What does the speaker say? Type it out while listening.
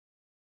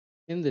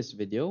In this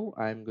video,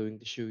 I'm going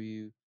to show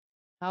you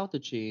how to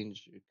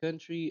change your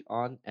country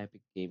on Epic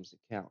Games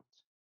account.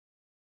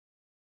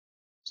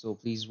 So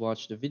please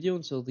watch the video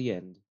until the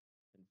end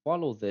and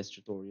follow this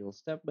tutorial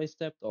step by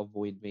step to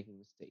avoid making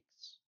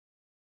mistakes.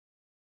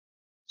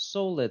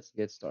 So let's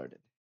get started.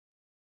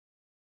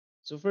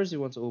 So first you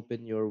want to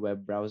open your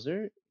web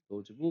browser,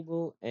 go to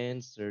Google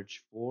and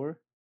search for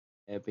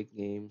Epic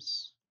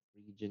Games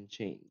region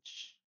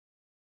change.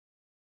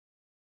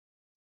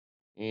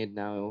 And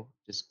now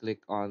just click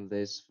on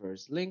this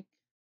first link.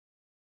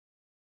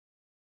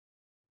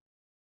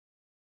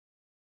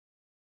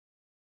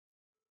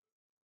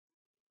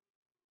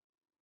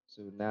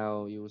 So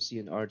now you will see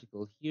an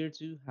article here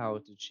to how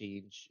to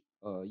change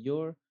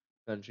your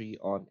country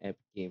on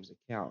Epic Games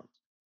account.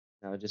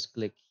 Now just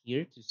click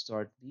here to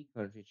start the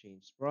country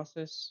change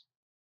process.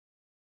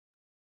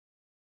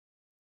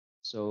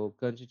 So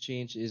country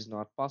change is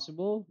not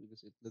possible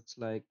because it looks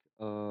like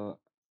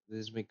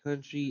this is my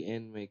country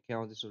and my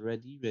account is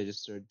already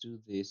registered to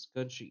this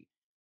country.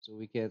 So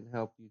we can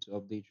help you to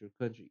update your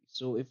country.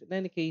 So if in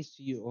any case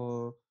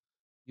you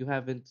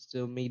haven't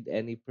still made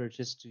any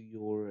purchase to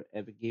your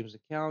Epic Games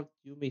account,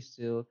 you may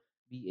still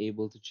be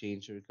able to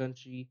change your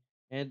country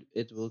and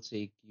it will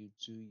take you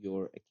to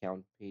your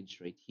account page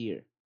right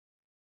here.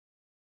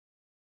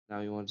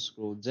 Now you want to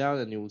scroll down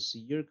and you will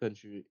see your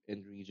country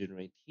and region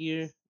right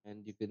here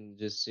and you can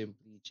just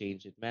simply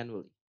change it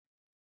manually.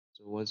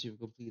 So once you've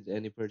completed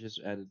any purchase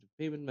or added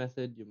a payment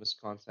method, you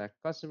must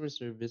contact customer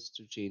service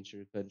to change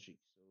your country.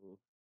 So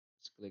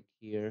just click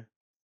here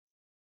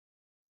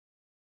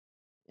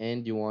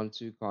and you want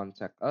to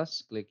contact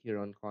us, click here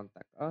on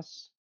contact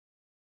us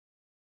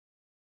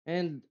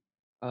and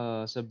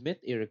submit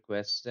a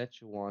request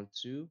that you want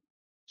to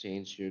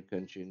change your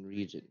country and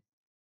region.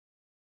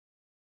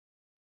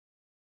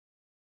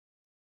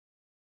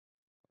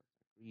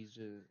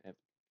 Region, Epic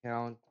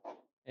account,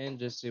 and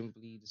just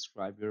simply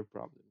describe your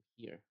problem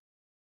here.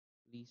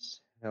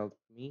 Please help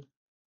me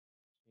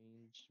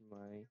change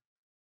my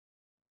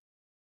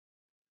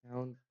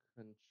account,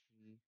 country,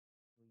 region,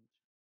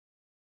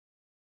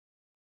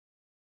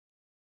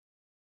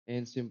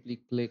 and simply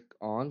click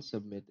on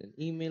submit an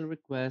email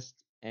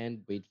request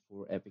and wait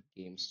for Epic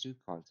Games to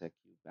contact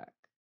you back.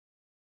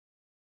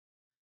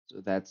 So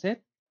that's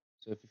it.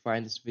 So if you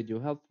find this video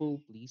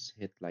helpful, please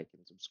hit like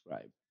and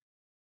subscribe.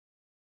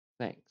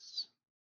 Thanks.